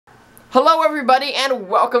Hello everybody and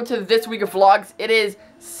welcome to this week of vlogs. It is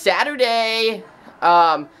Saturday,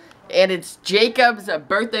 and it's Jacob's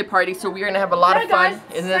birthday party, so we're gonna have a lot of fun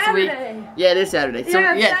in this week. Yeah, it is Saturday. So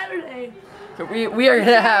Saturday. So we are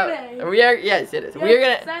gonna have yes it is. We're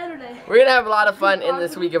gonna have a lot of fun in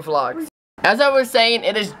this week of vlogs. As I was saying,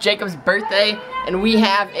 it is Jacob's birthday and we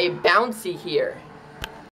have a bouncy here.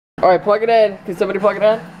 Alright, plug it in. Can somebody plug it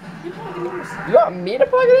in? You want me to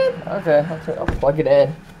plug it in? Okay, I'll plug it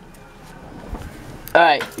in.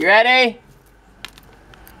 Alright, you ready?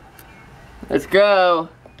 Let's go.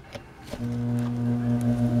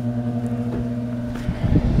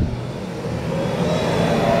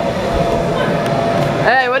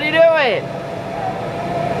 Hey, what are you doing?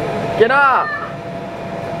 Get off.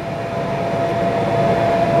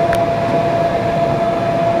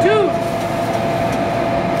 Dude.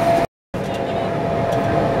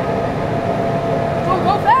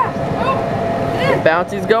 Go fast. Go. The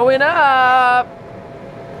bouncy's going up.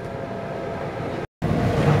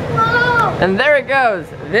 And there it goes.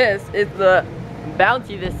 This is the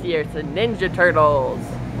bounty this year. It's the Ninja Turtles.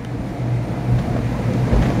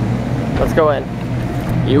 Let's go in.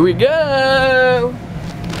 Here we go.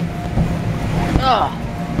 Oh.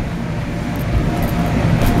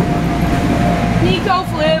 Nico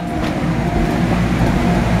flip.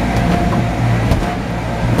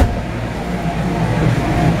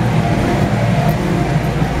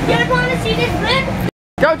 You guys want to see this flip?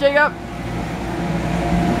 Go, Jacob.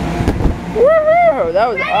 Woohoo! That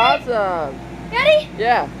was awesome. Ready?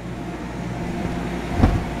 Yeah.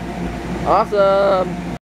 Awesome.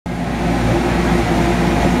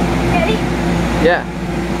 Ready? Yeah.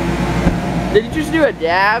 Did you just do a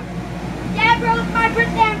dab? Yeah, bro, it's my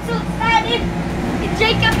birthday. I'm so excited. It's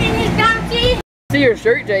Jacob in his bounty. See your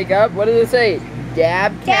shirt, Jacob. What does it say?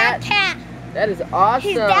 Dab cat? Dab cat. That is awesome.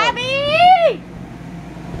 He's dabbing.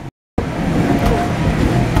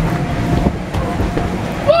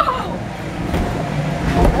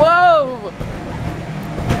 Whoa!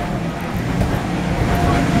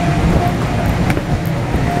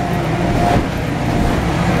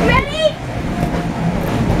 Ready?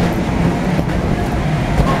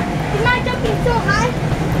 He's not jumping so high.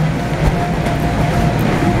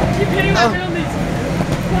 Keep hitting my penalties.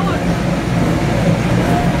 Come on.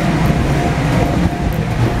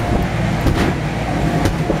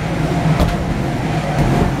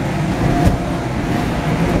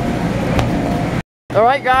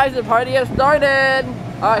 Alright guys, the party has started!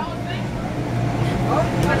 Alright.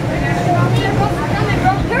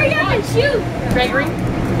 Hurry up and shoot! Gregory,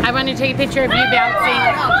 I want to take a picture of you bouncing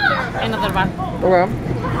another one. Okay.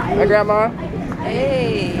 Hi Grandma.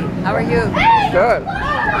 Hey, how are you? Good.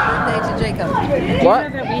 Happy birthday to Jacob.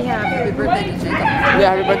 What? That we have. Happy birthday to Jacob.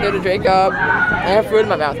 Yeah, happy birthday to Jacob. I have food in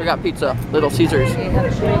my mouth. We got pizza. Little Caesars. We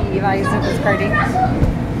have 3 Levi's at this party.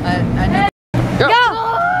 I know. Go! Yo!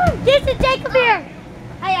 This is Jacob here!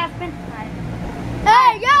 Hi, Aspen.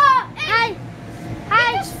 Hey, yo! Hi!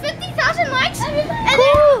 Hi! There's 50,000 likes!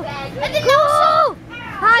 Cool! And then cool!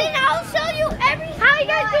 Hi! And I'll show you everything. How you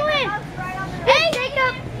guys doing? Hey,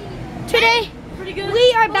 Jacob! Today,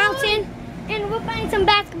 we are bouncing and we're playing some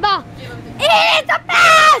basketball. It's a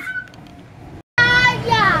pass!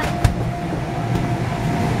 Yeah!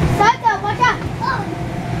 Santo, watch out!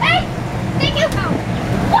 Hey! Thank you!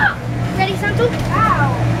 Whoa! Ready, Santo?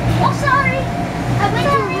 Ow! Oh, sorry! I went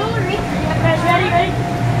to a rollery. Guys, ready?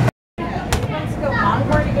 Let's go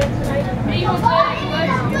longboard again tonight.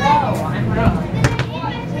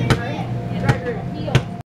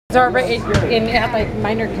 It's already had like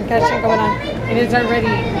minor concussion going on. It is already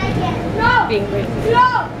being wasted.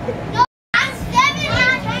 No! I'm 7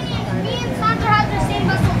 and me and Sandra have the same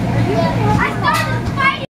muscle. I started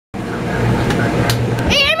fighting.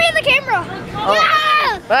 Hey, hear me in the camera. Oh.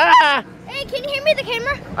 Yeah! Ah! Hey, can you hear me in the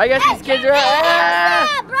camera? I guess these kids are.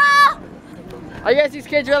 Ah! Bro! I guess these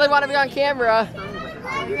kids really want to be on camera.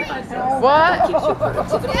 What?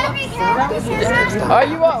 Are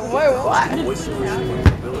you on? Wait, what? Can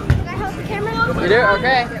I hold the camera? You do?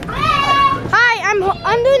 Okay. Hi, I'm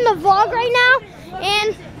doing the vlog right now,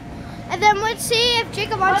 and then let's see if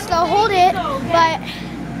Jacob wants to hold it. But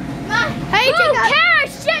hey, Jacob! Who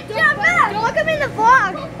cares? Shit, jump back! Look at me in the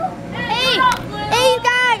vlog. Hey, you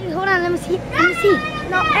guys! Hold on, let me see.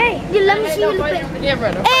 No, hey, let me see you.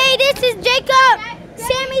 Hey, this is Jacob.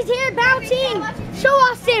 Sammy's here bouncing. Show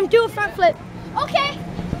off, Sam. Do a front flip. Okay.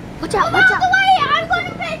 Watch out! Watch out! I'm going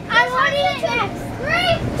to pick. I want it next.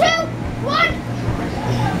 3, 2, 1.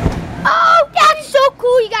 Oh, that's so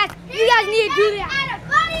cool, you guys. You guys need to do that.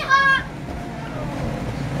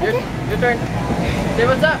 Your turn. Say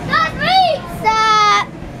what's up. That's me.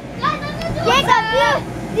 Jacob, you.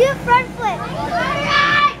 Do a front flip.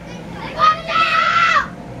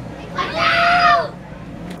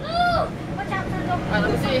 Alright,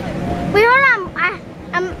 let me see. Wait, hold on.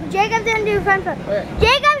 Jacob's gonna do front flip. Where?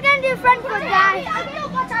 Jacob's gonna do front flip, guys.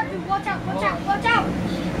 Watch out, dude. Watch out, watch out, watch out.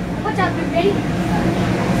 Watch out, dude. Ready?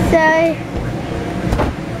 So,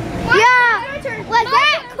 yeah. Was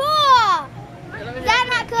that cool? Is that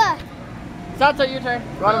not cool? Sato, your turn.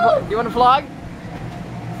 Do you want to vlog?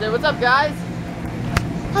 Say what's up, guys?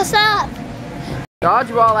 What's up?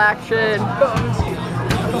 Dodgeball action.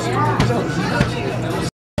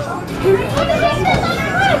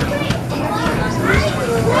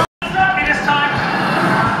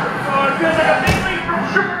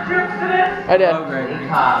 I did.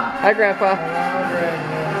 Hi, Grandpa.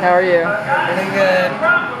 How are you? Pretty good.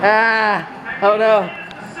 Ah, oh no.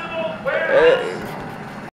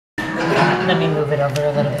 Let me move it over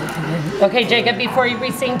a little bit. Okay, Jacob, before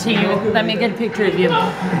we sing to you, let me get a picture of you.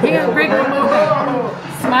 Here, bring it, move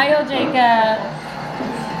it. Smile, Jacob.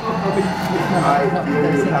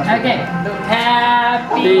 Okay.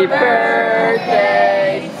 Happy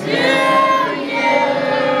birthday to you.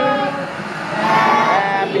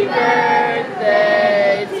 Happy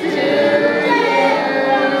birthday to you.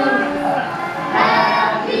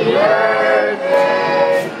 Happy birthday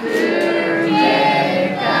to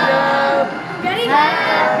Jacob.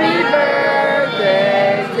 Happy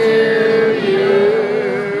birthday to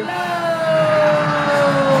you.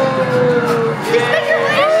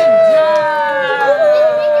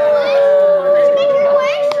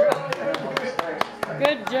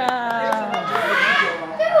 Good job.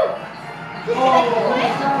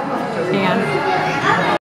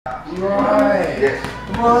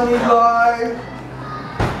 Come on, Eli.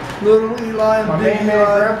 Little Eli and big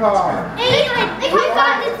Grandpa. Hey, Eli, you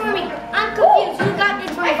got this for me. I'm confused. You got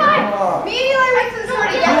this for me. Me and Eli went to the store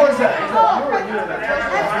together. Who was that?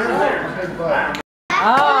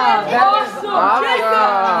 Oh, that was Awesome.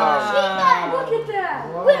 Look at that.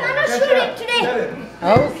 Wait, I'm gonna shoot it today.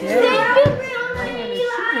 okay.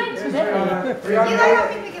 Eli, help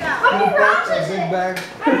me pick it up. How many rounds is Big it? bag.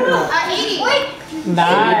 80. Wait.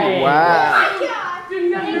 Nice. Wow. No,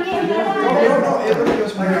 it literally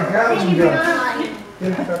goes from here. Grab some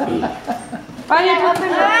guns.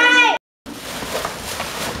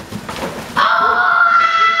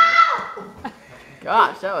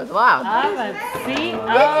 Gosh, that was loud. Let's see. Oh,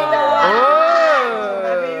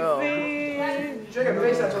 Oh. Jacob,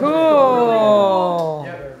 face that. cool.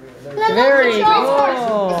 Very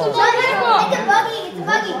cool. It's a buggy. It's a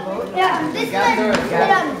buggy. Yeah. This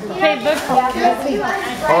one. Okay, look. Hold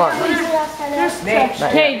on.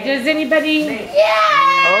 Okay, does anybody? Yeah.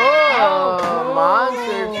 Oh,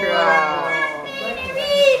 monster truck.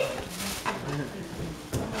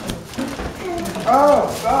 Oh,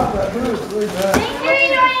 stop that. Boost really bad.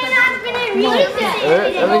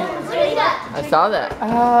 I saw that.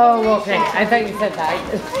 Oh, okay. I thought you said that.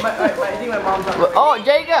 I think my mom's on. Oh,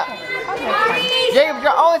 Jacob. Jacob,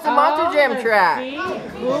 oh, it's a monster jam track.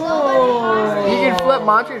 Cool. You can flip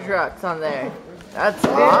monster trucks on there. That's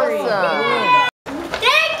awesome.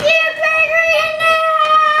 Thank you, Gregory and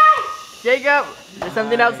Nash. Jacob, there's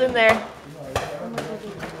something else in there.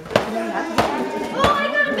 Oh, I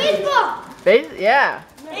got a baseball. Yeah,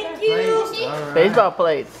 Thank you. baseball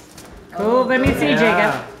plates. Cool. Let me see,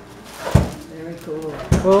 Jacob. Very cool.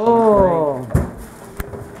 Cool.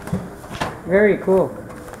 Very cool.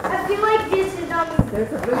 I feel like this is on the.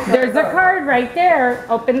 There's a card right there.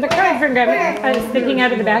 Open the card for grab it. Sticking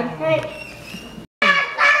out of the bag. Hey.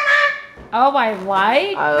 Oh, I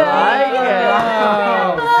like I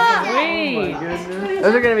that. Sweet.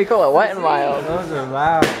 Those are gonna be cool at Wet and Wild. Those are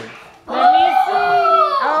loud. Let me see.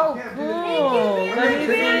 Oh, cool. Let me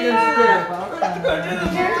see.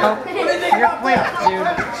 Oh, you're quick, dude.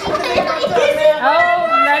 Oh,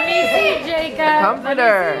 let me see, Jacob.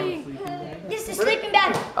 Comforter. This is sleeping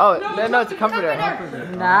bag. Oh, no, it's a comforter.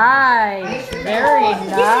 Nice. Very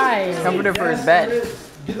nice. Comforter for his bed.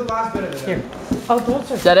 Do the last bit of it. Here. Oh,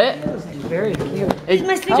 those are Is that it? very cute. Hey,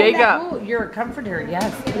 Jacob. Oh, you're a comforter,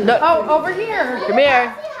 yes. No. Oh, over here. Come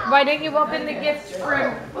here. Why didn't you open the gift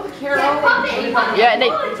from Carol? Yeah,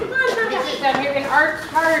 Nate. This is down here. An art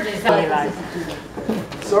card is that.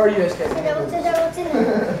 Sorry, you guys can't. What's in there? What's in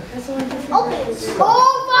there? Open.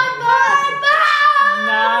 Oh my God!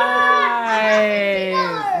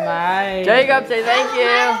 Nice. Jacob, say thank you.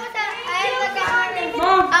 I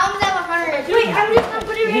almost have 100. Wait, I'm just gonna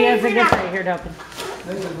put it He has a gift right here to open.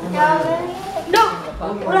 No.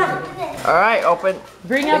 Hold on. All right, open.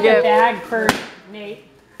 Bring out The the gift. bag first, Nate.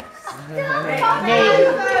 Who was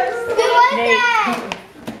that?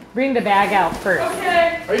 Bring the bag out first.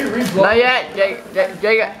 Are you re-vlogging? Not yet,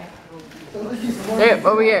 Jacob. Jacob,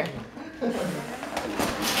 over here.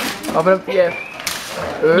 Open up the gift.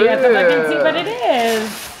 You have to look and see what it is.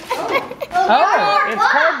 Oh, it's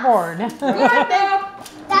cardboard. That's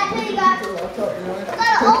what you got. You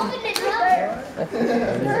gotta open it up.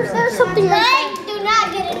 There's something right. Do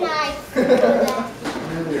not get a knife.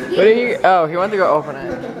 What are you? Oh, he wanted to go open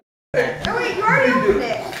it. Oh wait, you already opened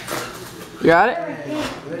it. You got it?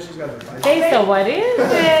 Okay, so what is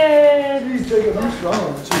it? Please, Jacob, you're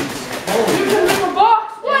strong. Jeez. Holy. What?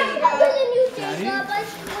 That wasn't you, Jacob. I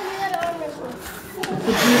should put that on this one.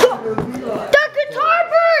 The guitar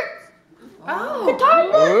bird! Oh. Guitar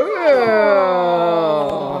bird!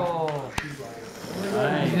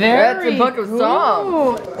 Ooh. That's a book of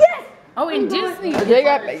songs. Yes! Oh, in Disney.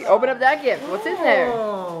 Jacob, open up that gift. What's in there?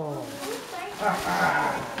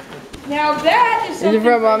 Now that is These are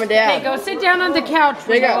from Mom and Okay, Dad. go sit down on the couch.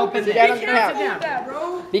 when you Jacob, open sit it. down on the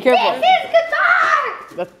couch. Be careful. This is guitar!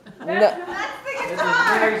 That's, no,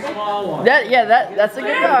 That's the guitar. that's a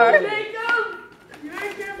guitar.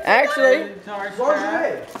 Actually,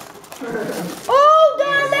 Oh, the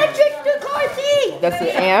electric guitar seat! that's the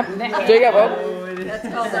amp. Jacob, open. That's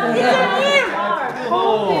called It's an amp!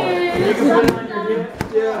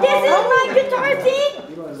 This is my guitar seat!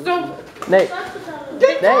 Nate.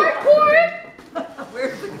 Guitar cord!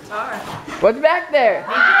 Where's the guitar? What's back there?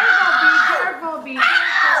 Be careful, be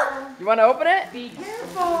careful. You want to open it? Be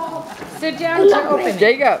careful. Sit down to open it.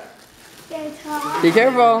 Jacob, Guitar. be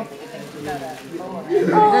careful. There's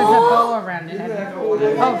a bow around it.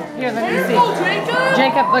 Oh, here, let me see.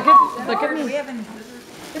 Jacob, look at me.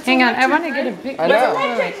 Hang on, I want to get a picture. I know.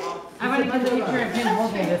 Wait. I want to get a picture of him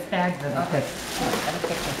holding this bag really quick.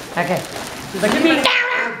 Okay. Look at me.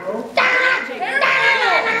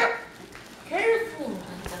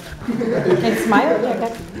 And smile,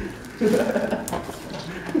 Jacob.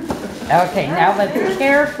 Okay, now let's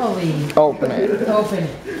carefully Open it. open it.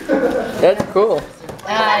 That's cool.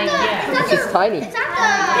 Yeah. It's just tiny. This is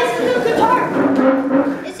the guitar.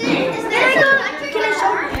 Is that electric? Can I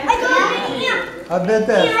show her? I got an amp. I bet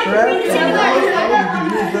that's correct. You can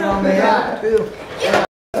use it on the app too.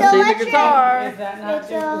 See the guitar. Is that not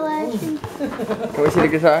It's electric. Can we see the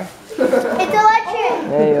guitar? It's electric.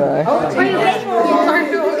 There you are.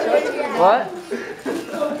 What?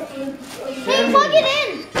 Hey, plug it in.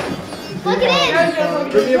 Plug it in.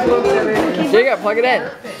 Jacob, plug it in.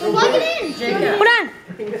 Plug it in. Hold on.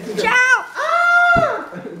 Ciao. Oh!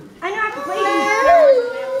 I know I have to play this.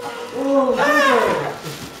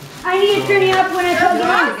 I need to turn it up when I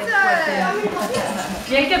plug it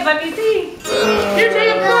in. Jacob, let me see. Here,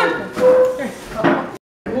 Jacob, come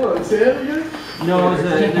on. What, say it again? No,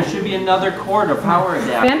 there should be another cord or power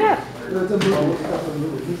adapter. Stand up. That's a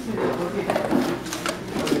movie.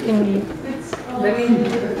 Can you? Let me.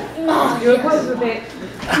 You're close with it.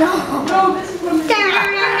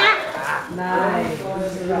 Nice.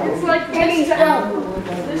 It's like getting out.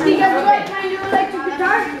 Do you guys like my new electric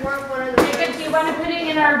guitar? Jacob, do you want to put it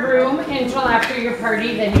in our room until after your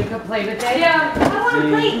party? Then you can play with it. Yeah. I want to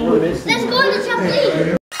play. Let's go on the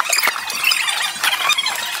trampoline.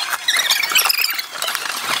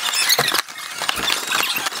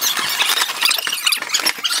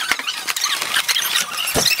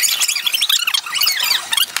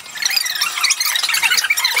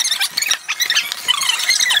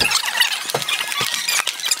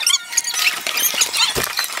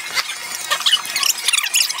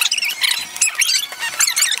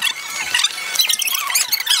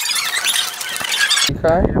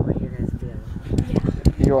 Okay.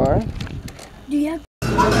 You are? Do you have?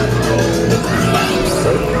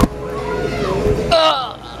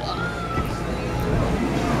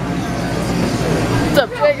 What's up,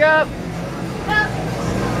 Jacob?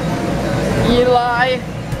 Eli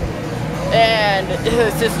and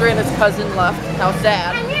his sister and his cousin left. How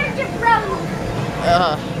sad. I'm here to get brother.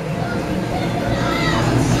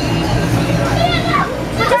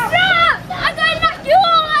 Stop! I gotta knock you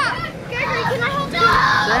all out! Gregory, can I hold you?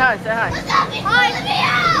 Say hi, say hi. Hi.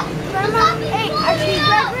 Grandma, hey, actually,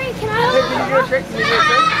 Gregory, can I hold Hey, can you do a trick? Can you do a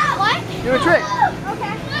trick? What? Do a trick.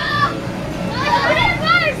 Okay.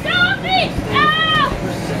 Stop me!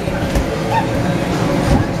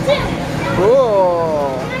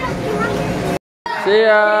 Cool. See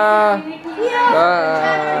ya.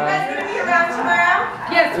 Bye. Gonna be around tomorrow?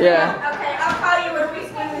 Yes. Yeah. Okay, I'll call you when we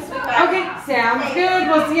swing this week back. Okay, sounds good.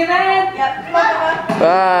 We'll see you then. Yep. Bye.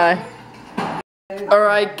 Bye.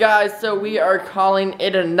 Alright guys, so we are calling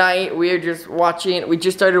it a night. We just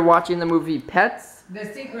started watching the movie Pets. The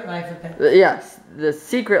Secret Life of Pets. Yes, The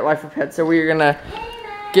Secret Life of Pets. So we're gonna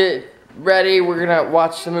ready. We're gonna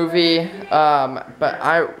watch the movie. But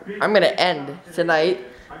I'm gonna end tonight.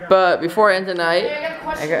 But before I end tonight,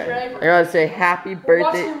 I gotta say happy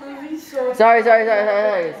birthday. Sorry.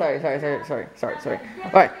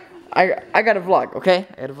 Alright, I got a vlog, okay?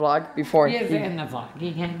 I got a vlog before. He is in the vlog.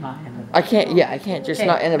 He can't not in the vlog. I can't just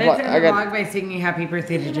not in the vlog. Let's end the vlog by singing happy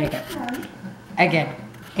birthday to Jacob. Again.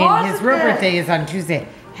 And his real birthday is on Tuesday.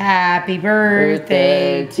 Happy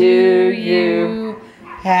birthday to you.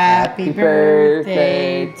 Happy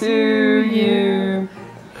birthday to you.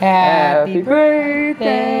 Happy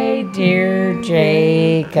birthday, dear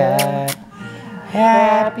Jacob.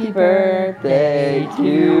 Happy birthday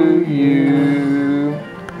to you.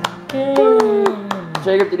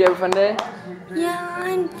 Jacob, did you have a fun day? Yeah,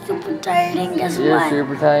 I'm super tired, and guess You're what?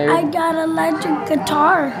 super tired. I got an electric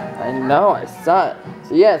guitar. I know, I saw it.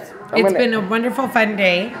 So yes, It's been a wonderful, fun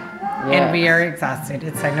day, Yes. and we are exhausted.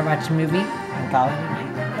 It's time to watch a movie and call it a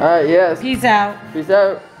night. Alright, yes. Peace out. Peace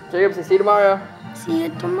out. Jacob, say see you tomorrow. See you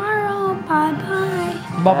tomorrow.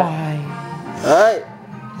 Bye-bye. Bye-bye. Alright.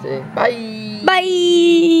 Say bye. Bye.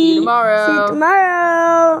 See you tomorrow. See you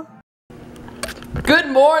tomorrow. Good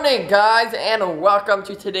morning, guys, and welcome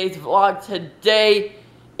to today's vlog. Today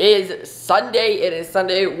is Sunday. It is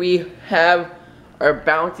Sunday. We have our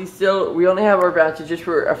bouncy still. We only have our bouncy just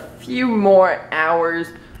for a few more hours.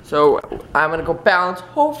 So I'm gonna go bounce.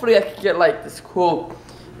 Hopefully I can get like this cool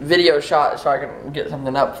video shot so I can get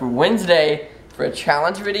something up for Wednesday for a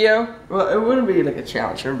challenge video. Well, it wouldn't be like a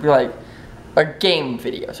challenge. It would be like a game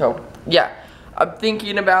video. So yeah, I'm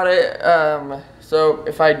thinking about it. So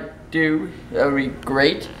if I do, that would be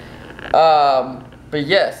great. But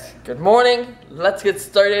yes, good morning. Let's get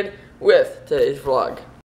started with today's vlog.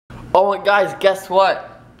 Oh, and guys, guess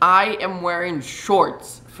what? I am wearing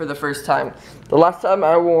shorts for the first time. The last time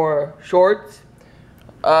I wore shorts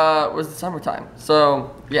was the summertime. So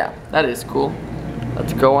yeah, that is cool.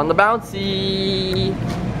 Let's go on the bouncy.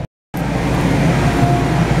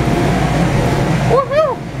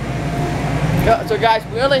 Woohoo! So guys,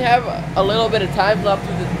 we only have a little bit of time left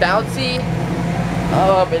with this bouncy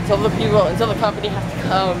until the company has to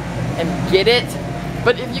come and get it.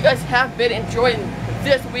 But if you guys have been enjoying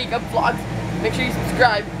this week of vlogs, make sure you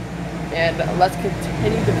subscribe and let's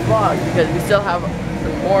continue the vlog because we still have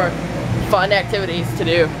some more fun activities to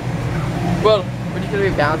do. Well, we're just gonna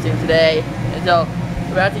be bouncing today until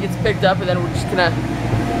the bouncy gets picked up, and then we're just gonna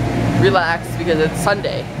relax because it's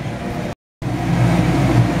Sunday.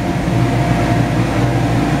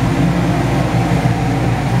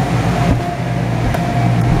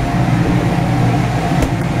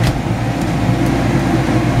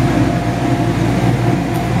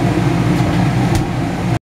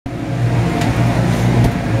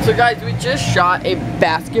 So guys, we just shot a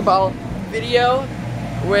basketball video,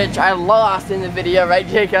 which I lost in the video, right,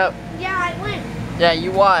 Jacob? Yeah, I win. Yeah,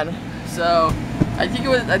 you won. So I think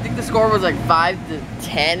the score was like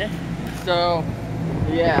 5-10. So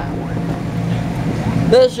yeah,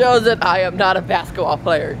 this shows that I am not a basketball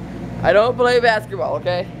player. I don't play basketball,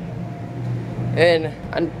 okay? And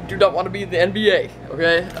I do not want to be in the NBA,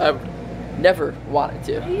 okay? I've never wanted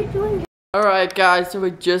to. What are you doing? Alright guys, so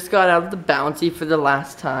we just got out of the bouncy for the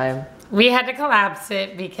last time. We had to collapse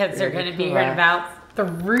it because they're going to be here in about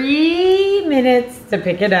 3 minutes to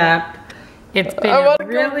pick it up. It's been a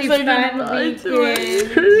really fun weekend.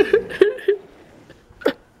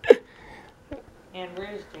 And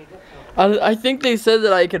where's Jacob? I think they said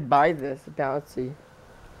that I could buy this bouncy.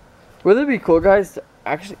 Wouldn't it be cool, guys, to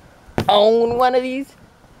actually own one of these?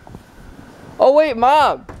 Oh wait,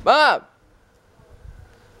 Mom! Mom!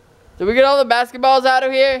 Did we get all the basketballs out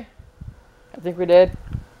of here? I think we did.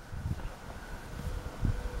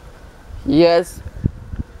 Yes.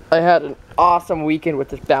 I had an awesome weekend with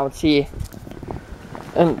this bouncy.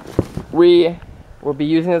 And we will be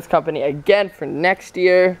using this company again for next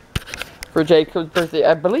year. For Jacob's birthday.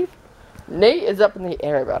 I believe Nate is up in the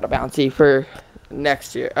air about a bouncy for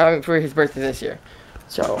next year. For his birthday this year.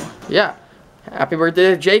 So, yeah. Happy birthday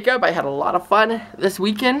to Jacob. I had a lot of fun this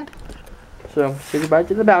weekend. So, say goodbye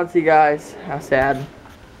to the bouncy, guys. How sad.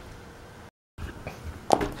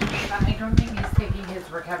 I don't think he's taking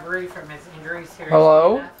his recovery from his injury seriously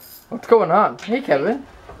Hello? enough. What's going on? Hey, Kevin.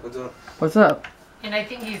 What's up? What's up? And I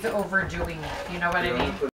think he's overdoing it. You know what I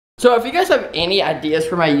mean? So, if you guys have any ideas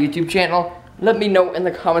for my YouTube channel, let me know in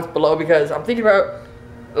the comments below because I'm thinking about,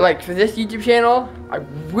 like, for this YouTube channel, I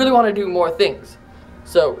really want to do more things.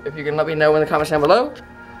 So, if you can let me know in the comments down below,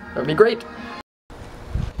 that would be great.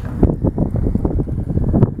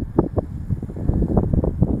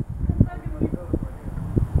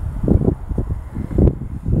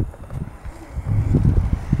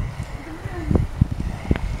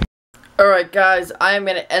 Alright guys, I am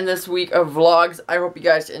going to end this week of vlogs. I hope you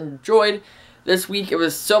guys enjoyed this week. It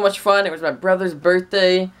was so much fun. It was my brother's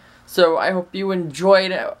birthday. So I hope you enjoyed.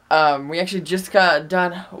 We actually just got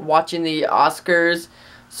done watching the Oscars.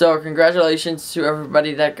 So congratulations to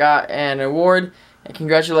everybody that got an award. And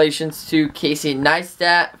congratulations to Casey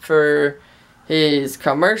Neistat for his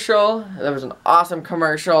commercial. That was an awesome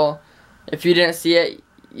commercial. If you didn't see it,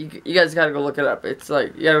 you guys gotta go look it up. It's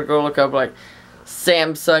like, you gotta go look up like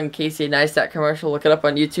Samsung Casey Neistat commercial. Look it up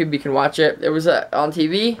on YouTube. You can watch it. It was on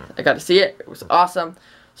TV. I got to see it. It was awesome.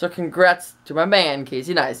 So congrats to my man,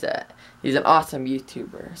 Casey Neistat. He's an awesome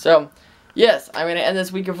YouTuber. So, yes, I'm going to end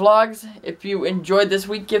this week of vlogs. If you enjoyed this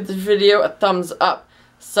week, give this video a thumbs up,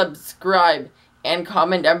 subscribe, and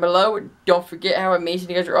comment down below. Don't forget how amazing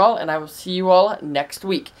you guys are all, and I will see you all next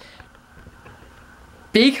week.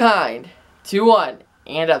 Be kind to one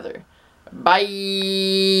and other. Bye.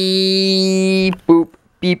 Boop.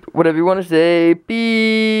 Beep. Whatever you want to say.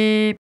 Beep.